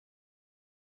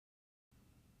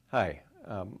Hi,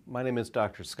 my name is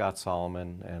Dr. Scott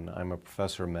Solomon, and I'm a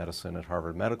professor of medicine at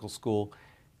Harvard Medical School,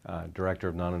 director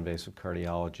of non-invasive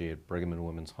cardiology at Brigham and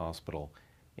Women's Hospital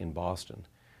in Boston.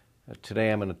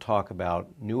 Today I'm going to talk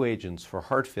about new agents for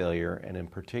heart failure, and in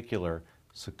particular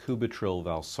Sacubitril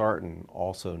Valsartan,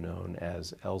 also known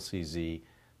as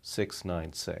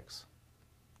LCZ696.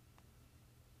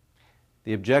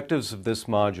 The objectives of this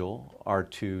module are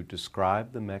to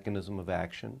describe the mechanism of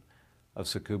action of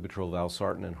sacubitril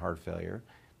valsartan in heart failure,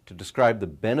 to describe the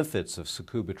benefits of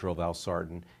sacubitril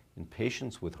valsartan in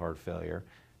patients with heart failure,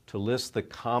 to list the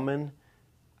common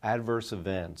adverse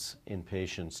events in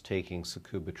patients taking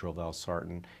sacubitril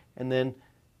valsartan, and then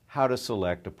how to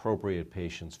select appropriate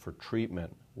patients for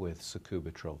treatment with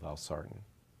sacubitril valsartan.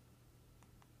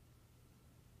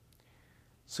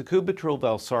 Sacubitril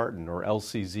valsartan, or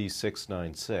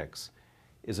LCZ696,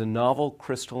 is a novel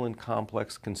crystalline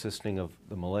complex consisting of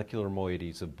the molecular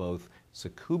moieties of both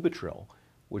sacubitril,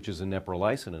 which is a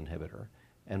neprilysin inhibitor,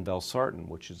 and valsartan,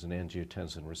 which is an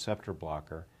angiotensin receptor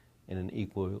blocker, in an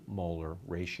equimolar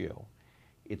ratio.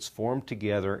 It's formed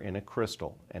together in a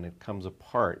crystal, and it comes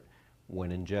apart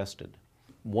when ingested.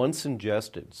 Once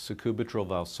ingested, sacubitril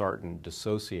valsartan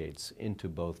dissociates into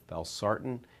both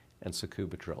valsartan and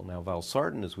sacubitril. Now,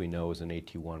 valsartan, as we know, is an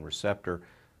AT1 receptor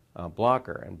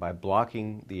blocker, and by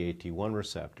blocking the AT1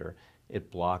 receptor,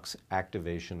 it blocks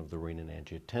activation of the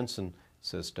renin-angiotensin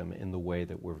system in the way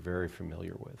that we're very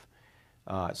familiar with.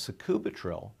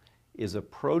 Sacubitril is a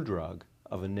prodrug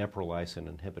of a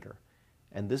neprilysin inhibitor,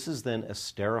 and this is then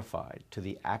esterified to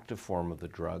the active form of the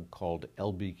drug called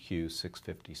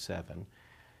LBQ657,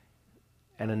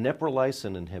 and a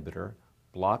neprilysin inhibitor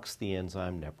blocks the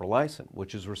enzyme neprilysin,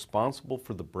 which is responsible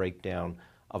for the breakdown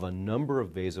of a number of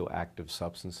vasoactive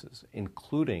substances,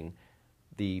 including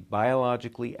the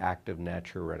biologically active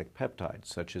natriuretic peptides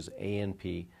such as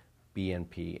ANP,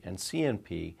 BNP, and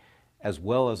CNP, as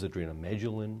well as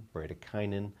adrenomedulin,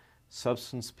 bradykinin,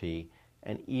 substance P,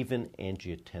 and even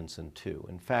angiotensin II.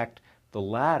 In fact, the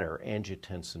latter,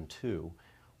 angiotensin II,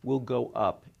 will go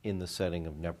up in the setting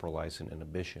of neprilysin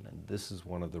inhibition, and this is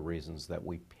one of the reasons that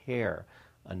we pair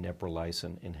a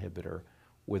neprilysin inhibitor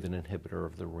with an inhibitor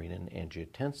of the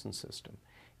renin-angiotensin system,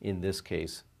 in this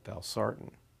case valsartan.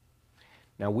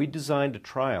 Now, we designed a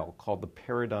trial called the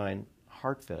Paradigm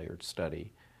Heart Failure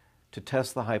Study to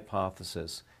test the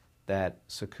hypothesis that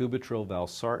sacubitril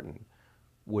valsartan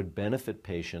would benefit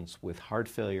patients with heart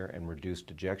failure and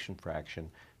reduced ejection fraction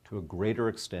to a greater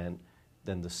extent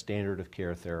than the standard of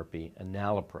care therapy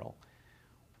Enalapril.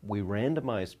 We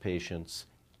randomized patients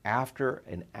after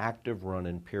an active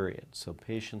run-in period. So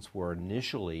patients were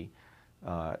initially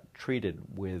treated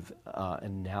with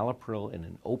Enalapril in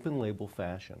an open-label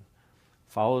fashion,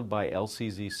 followed by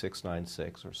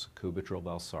LCZ696, or sacubitril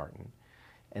valsartan,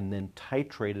 and then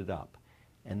titrated up.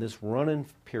 And this run-in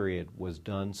period was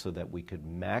done so that we could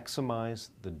maximize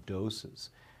the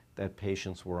doses that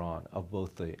patients were on of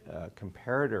both the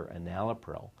comparator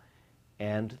Enalapril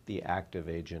and the active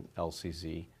agent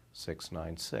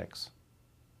LCZ696.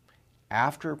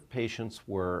 After patients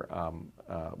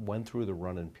went through the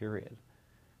run-in period,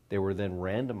 they were then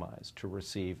randomized to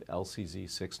receive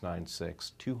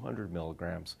LCZ696 200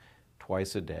 milligrams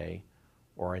twice a day,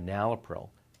 or Enalapril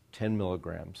 10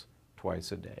 milligrams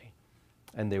twice a day,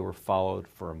 and they were followed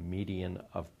for a median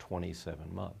of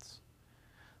 27 months.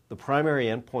 The primary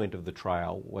endpoint of the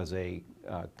trial was a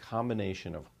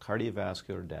combination of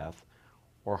cardiovascular death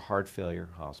or heart failure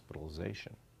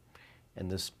hospitalization, and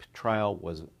this trial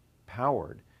was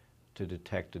powered to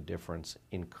detect a difference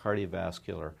in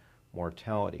cardiovascular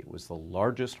mortality. It was the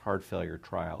largest heart failure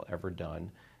trial ever done,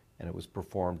 and it was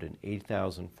performed in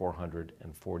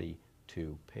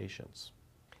 8,442 patients.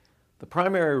 The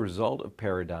primary result of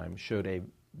Paradigm showed a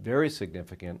very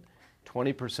significant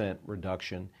 20%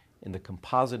 reduction in the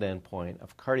composite endpoint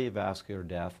of cardiovascular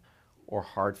death or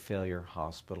heart failure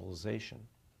hospitalization.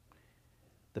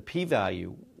 The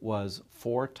p-value was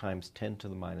 4 times 10 to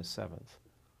the minus 7th.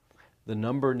 The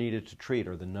number needed to treat,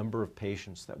 or the number of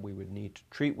patients that we would need to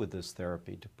treat with this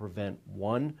therapy to prevent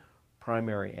one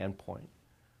primary endpoint,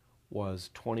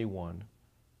 was 21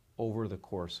 over the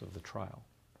course of the trial.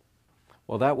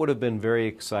 Well, that would have been very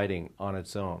exciting on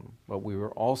its own, but we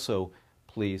were also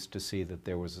pleased to see that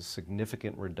there was a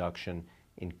significant reduction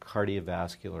in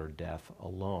cardiovascular death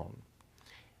alone.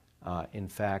 In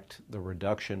fact, the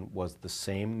reduction was the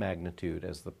same magnitude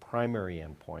as the primary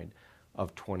endpoint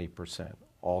of 20%.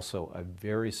 Also a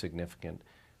very significant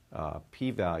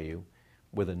p-value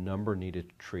with a number needed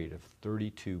to treat of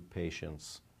 32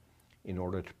 patients in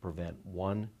order to prevent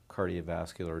one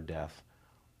cardiovascular death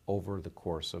over the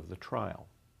course of the trial.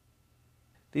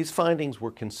 These findings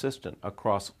were consistent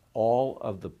across all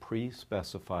of the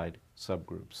pre-specified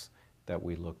subgroups that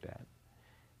we looked at.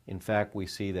 In fact, we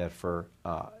see that for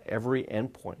every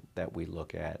endpoint that we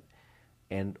look at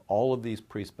and all of these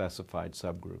pre-specified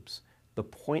subgroups, the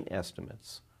point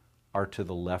estimates are to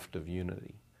the left of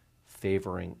unity,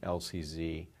 favoring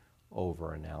LCZ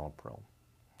over enalapril.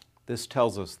 This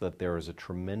tells us that there is a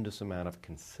tremendous amount of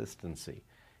consistency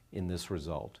in this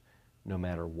result, no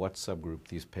matter what subgroup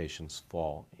these patients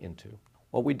fall into.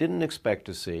 What we didn't expect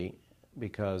to see,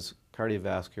 because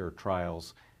cardiovascular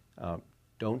trials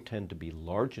don't tend to be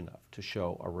large enough to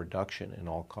show a reduction in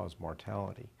all-cause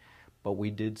mortality, but we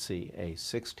did see a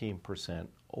 16%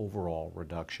 overall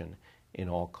reduction in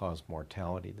all-cause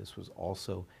mortality. This was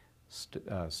also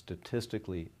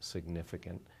statistically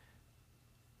significant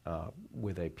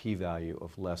with a p-value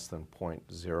of less than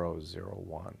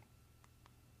 0.001.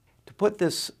 To put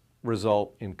this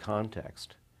result in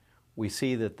context, we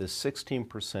see that the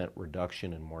 16%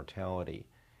 reduction in mortality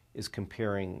is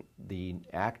comparing the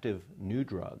active new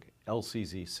drug,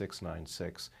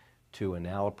 LCZ696, to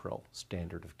enalapril,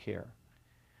 standard of care.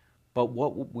 But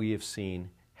what would we have seen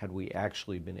had we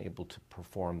actually been able to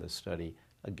perform this study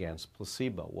against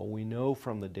placebo? Well, we know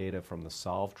from the data from the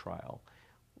SOLVE trial,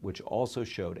 which also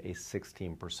showed a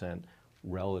 16%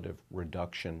 relative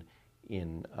reduction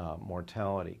in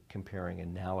mortality comparing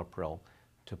enalapril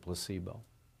to placebo.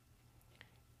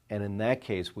 And in that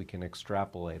case, we can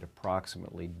extrapolate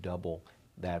approximately double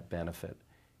that benefit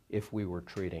if we were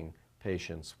treating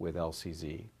patients with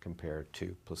LCZ compared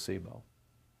to placebo.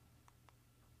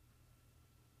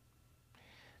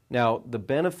 Now, the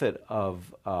benefit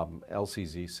of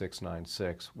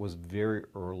LCZ696 was very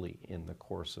early in the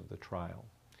course of the trial.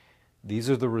 These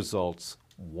are the results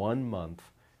 1 month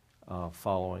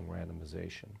following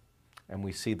randomization. And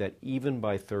we see that even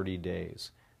by 30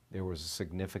 days, there was a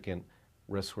significant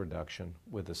risk reduction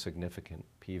with a significant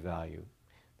p-value.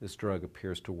 This drug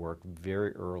appears to work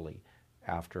very early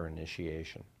after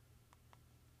initiation.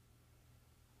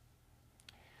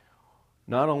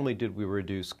 Not only did we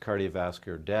reduce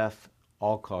cardiovascular death,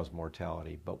 all-cause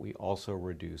mortality, but we also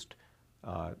reduced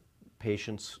the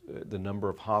number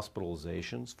of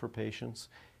hospitalizations for patients,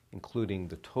 including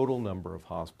the total number of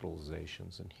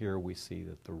hospitalizations. And here we see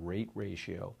that the rate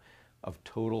ratio of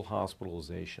total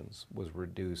hospitalizations was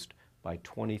reduced by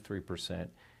 23%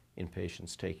 in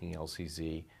patients taking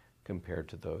LCZ compared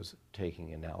to those taking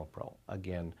enalapril.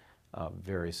 Again,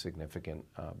 very significant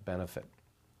benefit.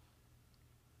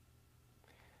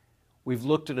 We've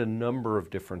looked at a number of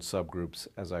different subgroups,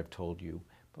 as I've told you,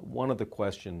 but one of the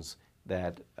questions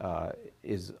that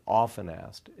is often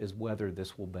asked is whether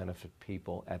this will benefit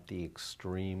people at the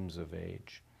extremes of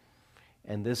age.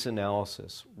 And this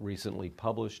analysis, recently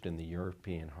published in the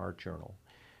European Heart Journal,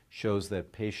 shows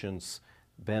that patients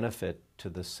benefit to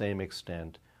the same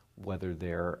extent whether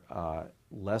they're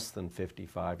less than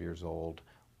 55 years old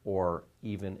or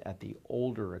even at the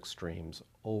older extremes,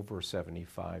 over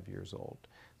 75 years old,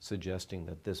 suggesting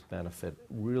that this benefit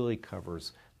really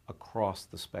covers across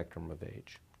the spectrum of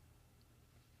age.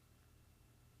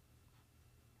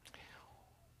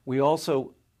 We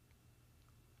also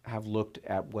have looked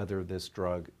at whether this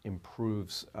drug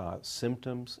improves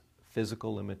symptoms,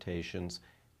 physical limitations,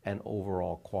 and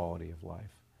overall quality of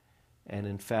life. And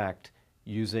in fact,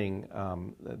 using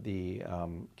the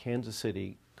Kansas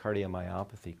City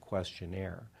Cardiomyopathy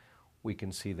Questionnaire, we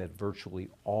can see that virtually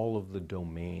all of the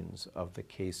domains of the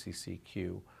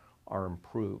KCCQ are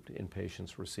improved in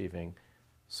patients receiving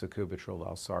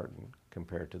sacubitril/valsartan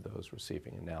compared to those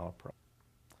receiving enalapril.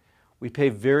 We pay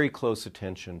very close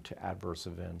attention to adverse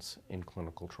events in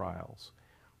clinical trials.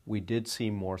 We did see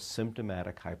more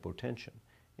symptomatic hypotension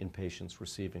in patients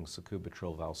receiving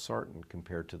sacubitril/valsartan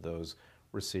compared to those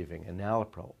receiving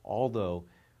enalapril, although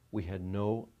we had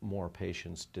no more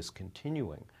patients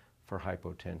discontinuing for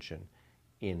hypotension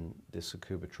in the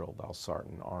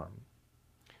sacubitril/valsartan arm.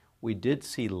 We did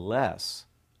see less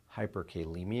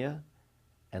hyperkalemia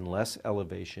and less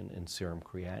elevation in serum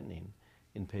creatinine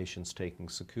in patients taking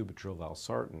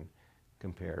sacubitril/valsartan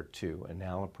compared to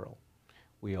enalapril.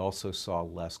 We also saw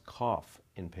less cough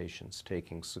in patients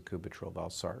taking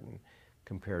sacubitril/valsartan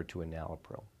compared to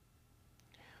enalapril.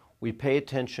 We pay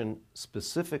attention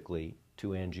specifically to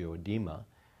angioedema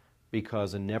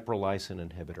because a neprilysin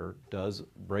inhibitor does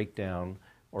break down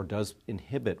or does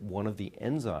inhibit one of the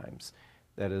enzymes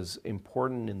that is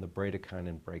important in the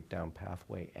bradykinin breakdown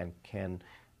pathway and can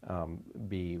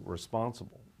be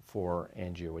responsible for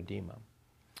angioedema.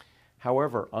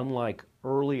 However, unlike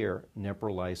earlier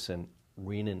neprilysin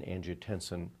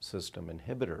renin-angiotensin system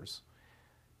inhibitors,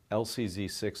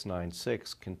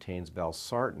 LCZ696 contains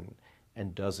valsartan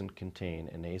and doesn't contain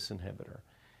an ACE inhibitor.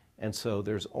 And so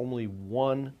there's only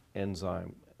one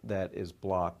enzyme that is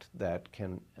blocked that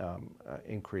can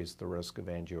increase the risk of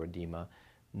angioedema,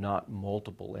 not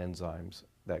multiple enzymes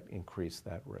that increase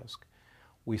that risk.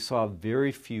 We saw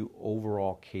very few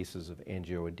overall cases of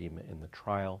angioedema in the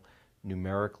trial,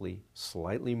 numerically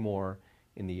slightly more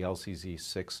in the LCZ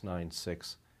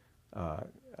 696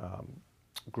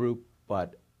 group,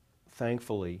 but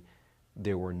thankfully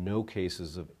there were no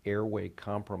cases of airway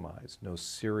compromise, no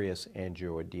serious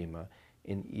angioedema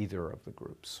in either of the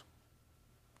groups.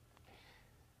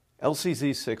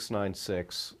 LCZ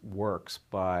 696 works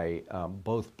by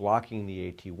both blocking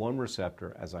the AT1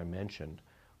 receptor, as I mentioned,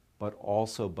 but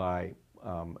also by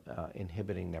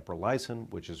inhibiting neprilysin,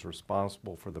 which is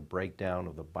responsible for the breakdown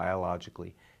of the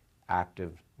biologically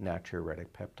active natriuretic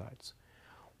peptides.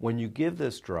 When you give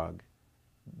this drug,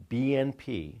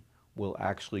 BNP will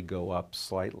actually go up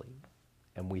slightly,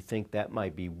 and we think that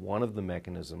might be one of the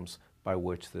mechanisms by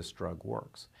which this drug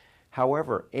works.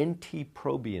 However,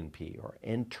 NT-proBNP, or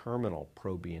N-terminal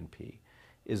proBNP,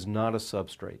 is not a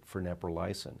substrate for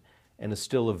neprilysin and is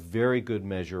still a very good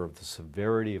measure of the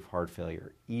severity of heart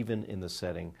failure, even in the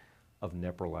setting of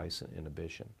neprilysin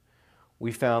inhibition.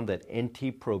 We found that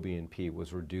NT-proBNP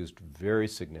was reduced very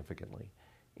significantly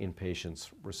in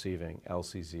patients receiving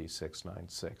LCZ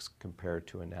 696 compared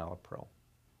to Enalapril.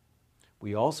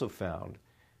 We also found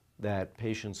that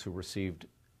patients who received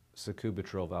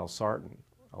Sacubitril Valsartan,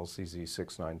 LCZ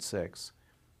 696,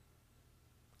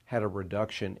 had a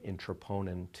reduction in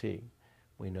troponin T.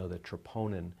 We know that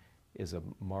troponin is a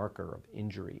marker of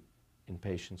injury in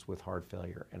patients with heart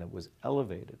failure, and it was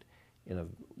elevated in a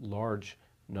large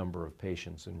number of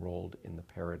patients enrolled in the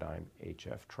Paradigm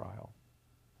HF trial.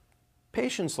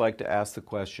 Patients like to ask the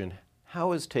question,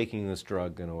 how is taking this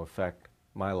drug going to affect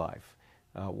my life?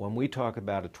 When we talk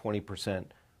about a 20%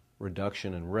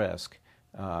 reduction in risk,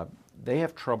 they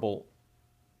have trouble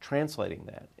translating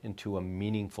that into a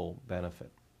meaningful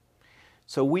benefit.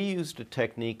 So we used a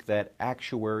technique that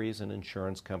actuaries and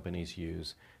insurance companies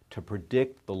use to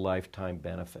predict the lifetime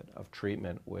benefit of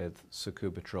treatment with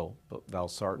Sacubitril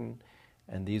Valsartan,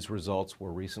 and these results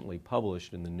were recently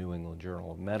published in the New England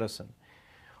Journal of Medicine.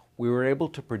 We were able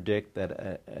to predict that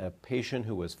a patient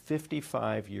who was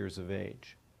 55 years of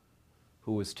age,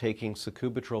 who was taking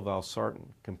Sacubitril Valsartan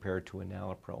compared to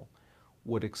Enalapril,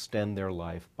 would extend their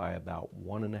life by about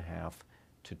 1.5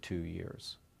 to 2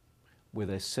 years, with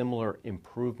a similar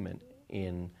improvement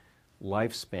in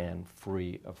lifespan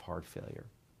free of heart failure.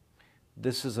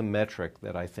 This is a metric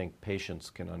that I think patients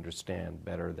can understand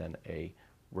better than a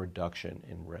reduction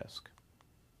in risk.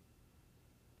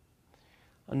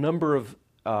 A number of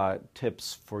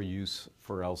tips for use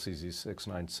for LCZ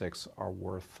 696 are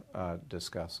worth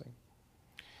discussing.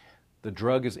 The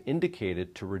drug is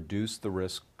indicated to reduce the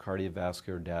risk of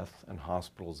cardiovascular death and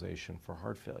hospitalization for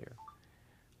heart failure.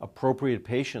 Appropriate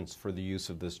patients for the use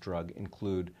of this drug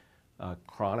include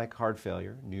chronic heart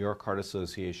failure, New York Heart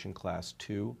Association class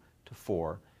 2 to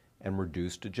 4, and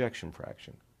reduced ejection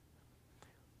fraction.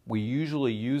 We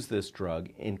usually use this drug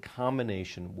in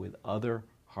combination with other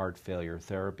heart failure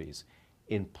therapies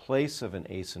in place of an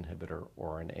ACE inhibitor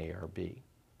or an ARB.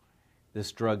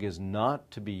 This drug is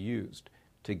not to be used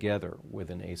together with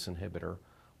an ACE inhibitor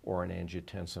or an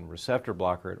angiotensin receptor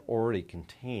blocker. It already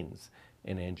contains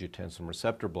an angiotensin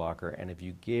receptor blocker, and if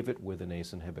you gave it with an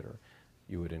ACE inhibitor,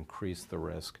 you would increase the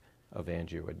risk of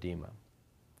angioedema.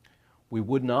 We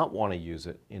would not want to use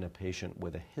it in a patient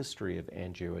with a history of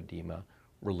angioedema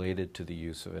related to the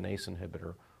use of an ACE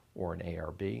inhibitor or an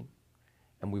ARB,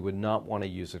 and we would not want to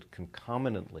use it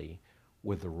concomitantly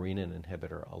with the renin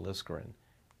inhibitor aliskiren,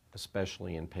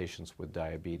 especially in patients with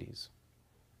diabetes.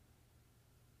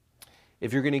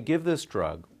 If you're going to give this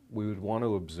drug, we would want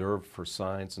to observe for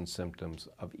signs and symptoms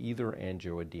of either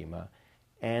angioedema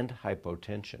and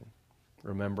hypotension.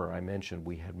 Remember, I mentioned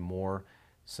we had more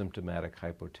symptomatic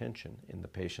hypotension in the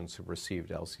patients who received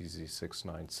LCZ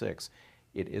 696.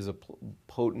 It is a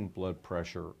potent blood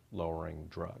pressure lowering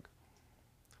drug.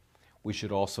 We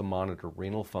should also monitor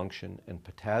renal function and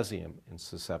potassium in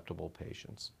susceptible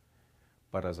patients.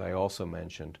 But as I also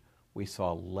mentioned, we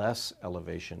saw less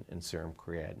elevation in serum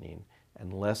creatinine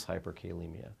and less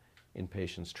hyperkalemia in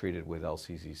patients treated with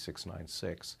LCZ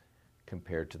 696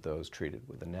 compared to those treated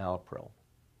with Enalapril.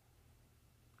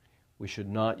 We should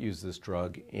not use this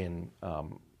drug in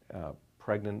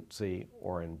pregnancy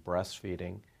or in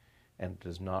breastfeeding, and it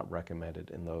is not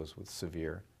recommended in those with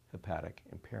severe hepatic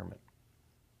impairment.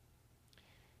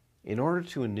 In order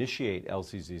to initiate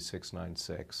LCZ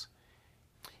 696,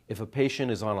 if a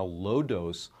patient is on a low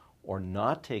dose or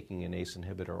not taking an ACE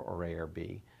inhibitor or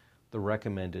ARB, the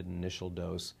recommended initial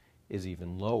dose is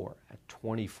even lower at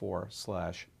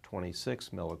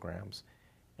 24/26 milligrams,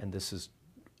 and this is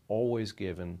always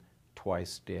given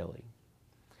twice daily.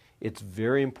 It's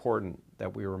very important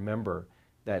that we remember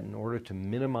that in order to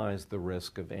minimize the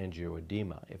risk of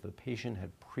angioedema, if the patient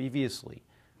had previously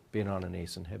been on an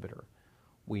ACE inhibitor,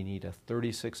 we need a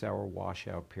 36-hour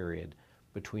washout period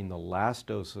between the last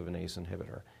dose of an ACE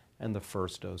inhibitor and the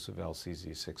first dose of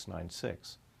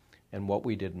LCZ696. And what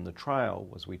we did in the trial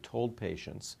was we told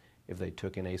patients, if they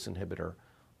took an ACE inhibitor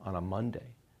on a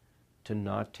Monday, to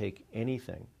not take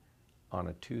anything on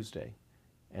a Tuesday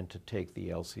and to take the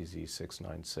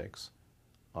LCZ696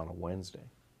 on a Wednesday.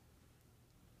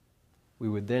 We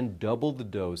would then double the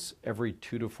dose every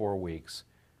 2 to 4 weeks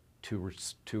to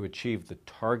achieve the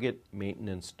target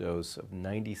maintenance dose of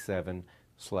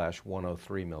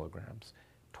 97/103 milligrams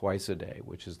twice a day,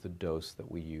 which is the dose that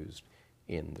we used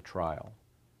in the trial.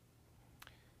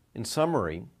 In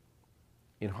summary,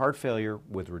 in heart failure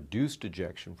with reduced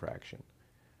ejection fraction,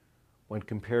 when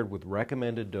compared with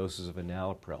recommended doses of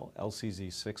enalapril,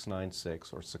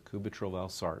 LCZ696 or sacubitril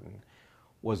valsartan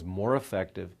was more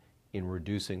effective in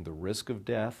reducing the risk of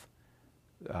death,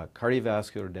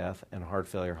 cardiovascular death, and heart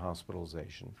failure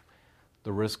hospitalization,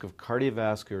 the risk of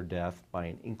cardiovascular death by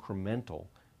an incremental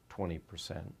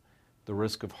 20%, the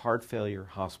risk of heart failure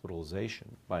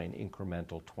hospitalization by an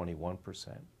incremental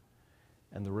 21%,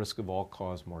 and the risk of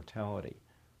all-cause mortality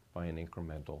by an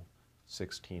incremental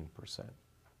 16%.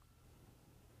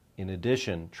 In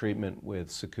addition, treatment with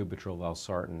sacubitril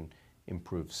valsartan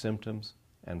improved symptoms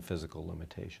and physical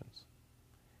limitations.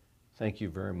 Thank you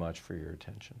very much for your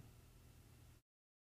attention.